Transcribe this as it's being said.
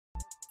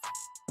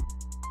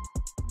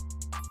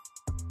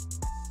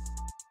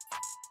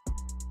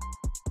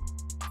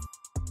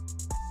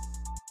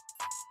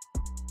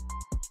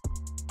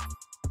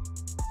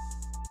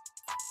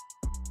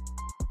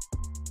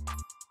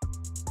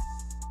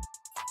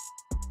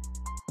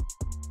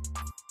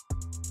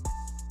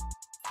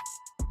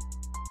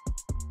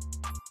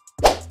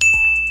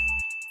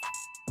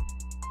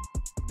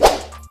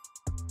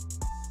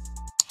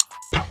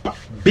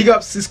Big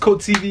up Cisco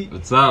TV.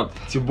 What's up?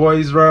 It's your boy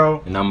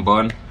Israel. And I'm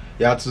Bon.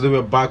 Yeah, today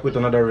we're back with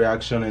another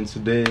reaction, and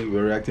today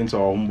we're reacting to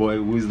our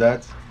homeboy. Who is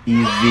that?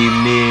 Easy Meal.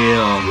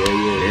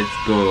 Yeah. Let's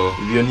go.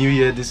 If you're new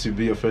here, this will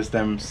be your first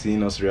time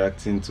seeing us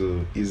reacting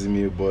to Easy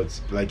Meal. But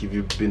like, if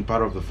you've been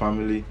part of the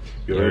family,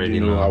 you already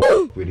know how we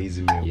work with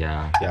Easy Meal.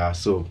 Yeah.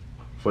 So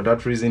for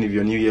that reason, if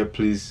you're new here,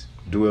 please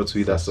do well to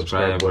hit that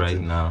subscribe button.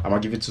 Right now. I'm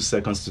gonna give you 2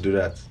 seconds to do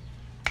that.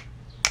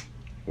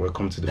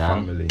 Welcome to the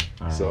family.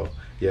 Right. So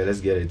yeah,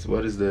 let's get it.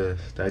 What is the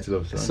title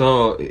of the song?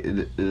 So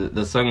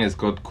the song is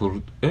called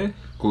Cultura.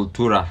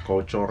 Cultura.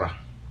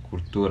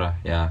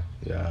 Yeah.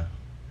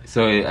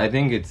 So I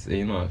think it's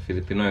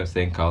Filipino is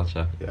saying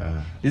culture.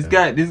 Yeah. This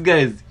guy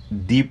is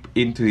deep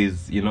into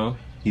his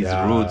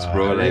roots,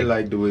 bro. I really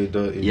like the way it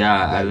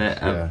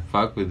I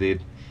fuck with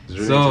it. It's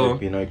really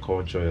Filipino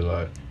culture a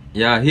lot.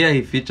 Yeah, here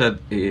he featured.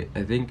 I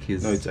think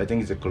I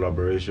think it's a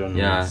collaboration.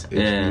 Yeah, with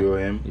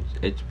HBOM.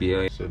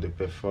 HBOM. So they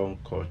perform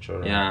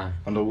culture. Yeah.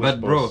 Under which But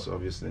bro, boss,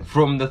 obviously.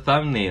 from the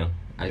thumbnail,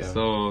 I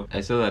saw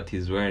that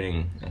he's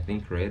wearing, I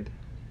think, red.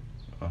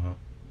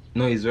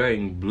 No, he's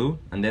wearing blue,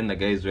 and then the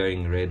guy is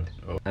wearing red.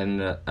 Oh.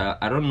 And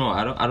I don't know.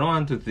 I don't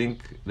want to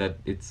think that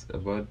it's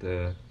about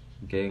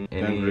gang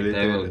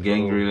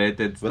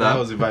related stuff. But that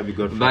was the vibe we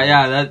got from. But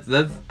yeah,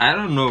 that's I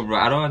don't know, bro.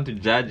 I don't want to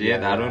judge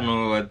yet. I don't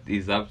know what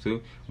he's up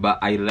to, but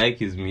I like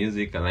his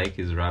music. I like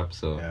his rap.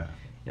 So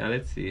yeah,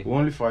 let's see. We'll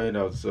only find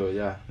out. So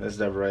yeah, let's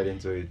dive right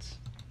into it.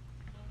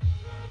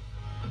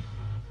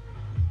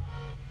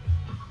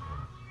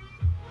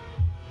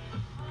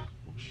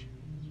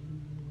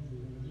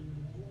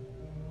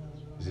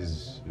 This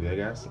is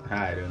Vegas?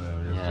 I don't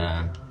know.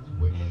 Yeah.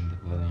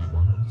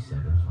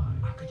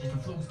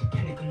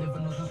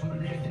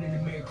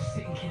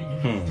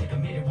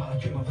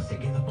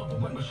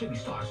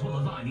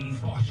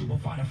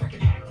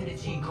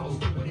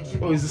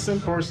 Oh, it's the same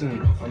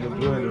person on the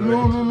blue and the red.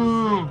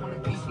 No.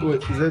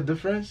 Wait, is that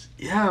difference?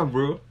 Yeah,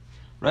 bro.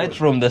 Right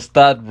from the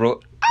start, bro.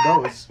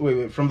 That was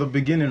wait from the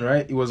beginning,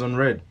 right? It was on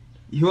red.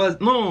 He was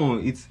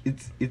it's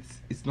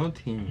not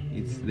him.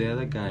 It's the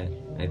other guy,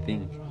 I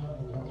think.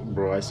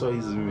 Bro, I saw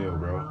his email,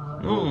 bro.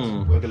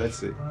 No. Okay, let's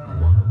see.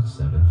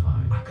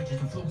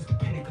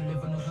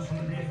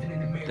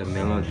 The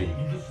melody.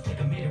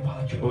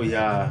 Oh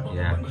yeah.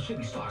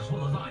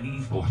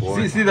 Oh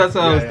boy. See, that's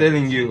what I was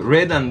telling you.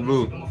 Red and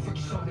blue.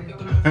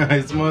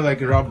 It's more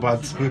like a rap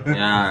battle.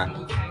 Yeah.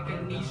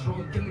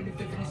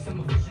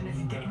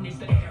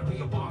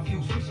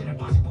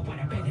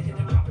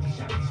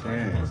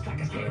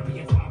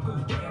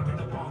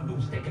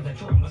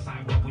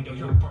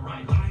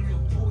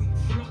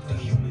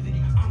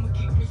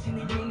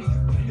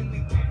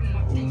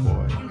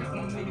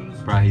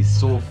 Bruh, he's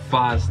so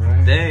fast.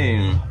 Right.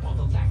 Damn.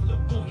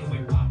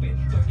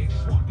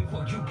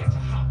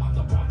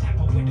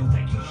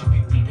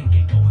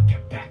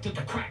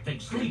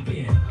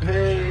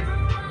 Hey.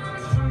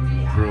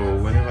 Bro,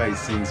 whenever he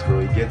sings,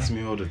 bro, he gets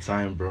me all the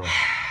time, bro.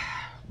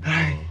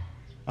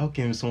 How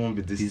can someone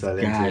be this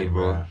talented, guy,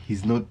 bro?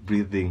 He's not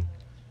breathing.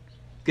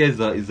 This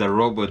guy is a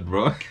robot,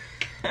 bro.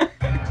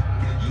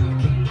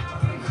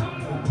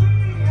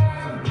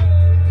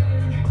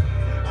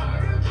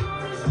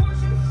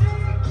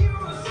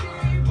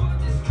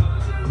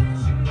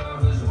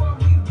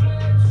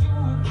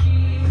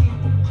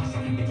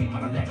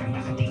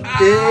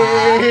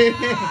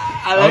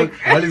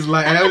 I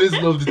always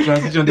love the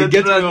transition. They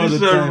get me all the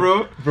time,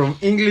 bro. From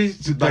English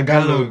to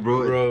Tagalog,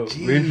 bro.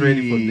 We're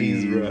ready for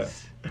these, bro.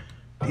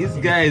 This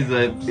guy is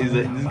a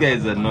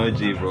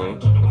noji, bro.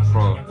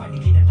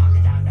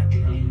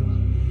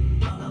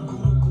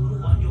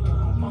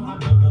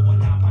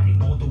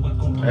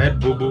 I had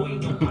Bobo.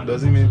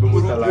 Does it mean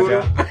Bobo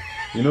Talaga?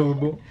 You know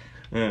Bobo?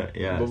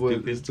 Yeah. Bobo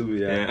is stupid,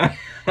 yeah.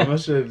 I'm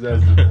not sure if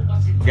that's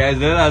guys,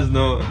 let us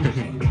know.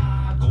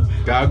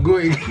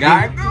 Gago.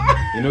 Gago?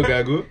 You know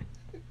Gago?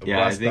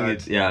 Yeah, bastard. I think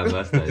it's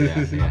bastard.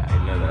 Yeah, I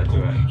know that one.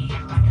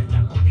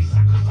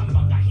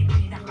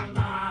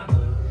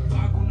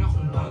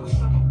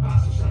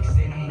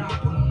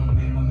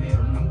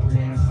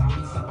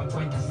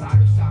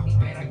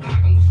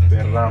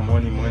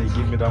 Money,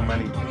 give me that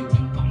money.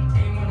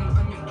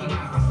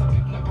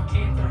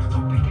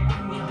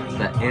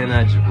 The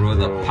energy, bro,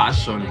 the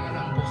passion.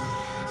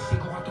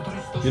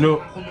 You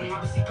know,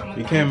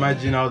 you can't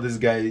imagine how this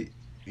guy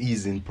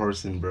is in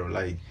person, bro.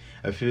 Like,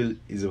 I feel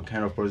he's the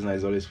kind of person that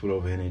is always full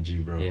of energy,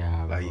 bro.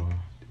 Yeah, like,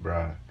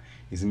 bro,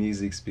 his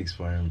music speaks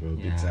for him, bro.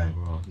 Big time,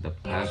 bro. The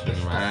passion,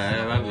 right?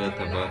 I love that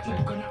about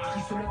him.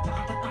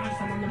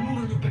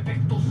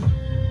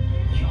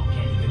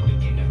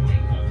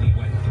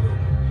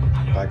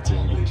 Back to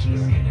English,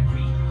 bro.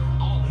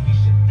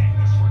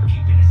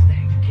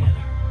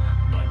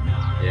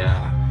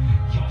 Yeah.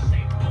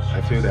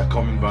 I feel they're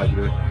coming back,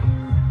 bro.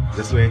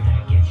 This way.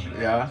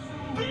 Yeah.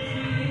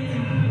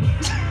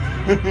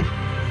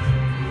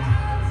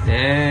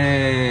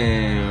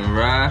 Damn,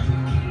 bruh.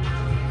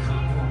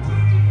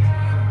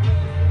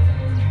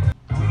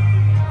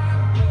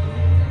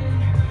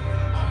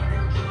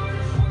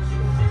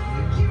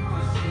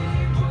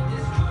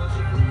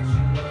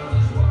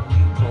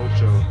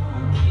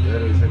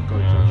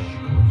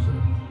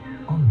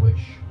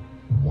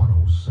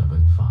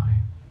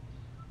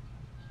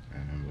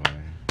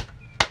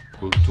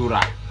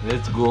 Cultura.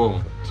 Let's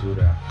go.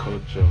 Cultura,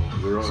 culture.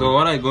 So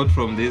what I got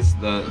from this,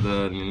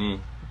 the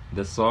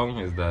song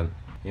is that,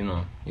 you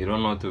know, you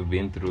don't know to have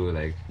been through,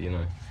 like, you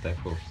know,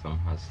 type of some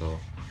hustle.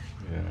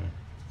 Yeah.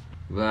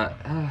 But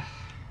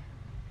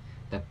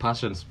the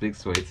passion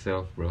speaks for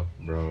itself, bro.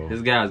 Bro.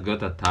 This guy has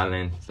got a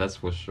talent, that's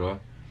for sure.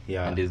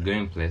 Yeah. And he's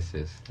going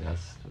places.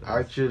 That's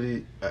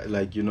actually,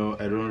 like, you know,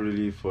 I don't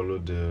really follow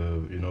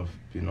the, you know,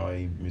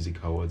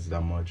 music awards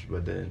that much,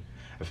 but then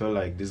I felt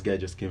like this guy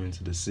just came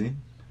into the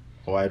scene,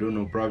 or I don't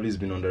know, probably he's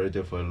been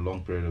underrated for a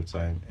long period of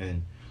time,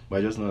 but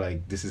I just know,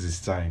 like, this is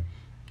his time.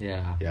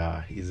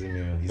 Yeah, he's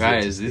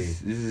guys,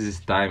 this is his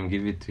time.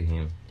 Give it to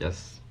him.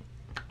 Just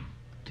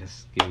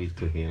give it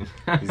to him.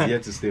 He's here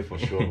to stay for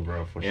sure,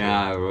 bro. For sure.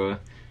 Yeah, bro.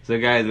 So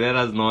guys, let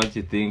us know what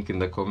you think in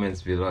the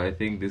comments below. I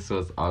think this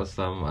was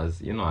awesome, as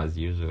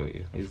usual.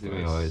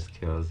 Izzy always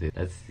kills it.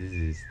 This is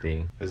his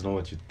thing. Let us know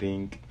what you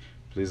think.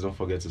 Please don't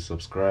forget to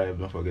subscribe.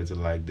 Don't forget to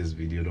like this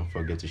video. Don't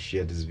forget to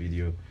share this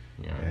video.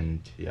 Yeah. And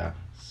yeah,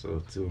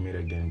 so till we meet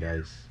again,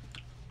 guys.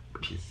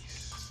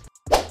 Peace.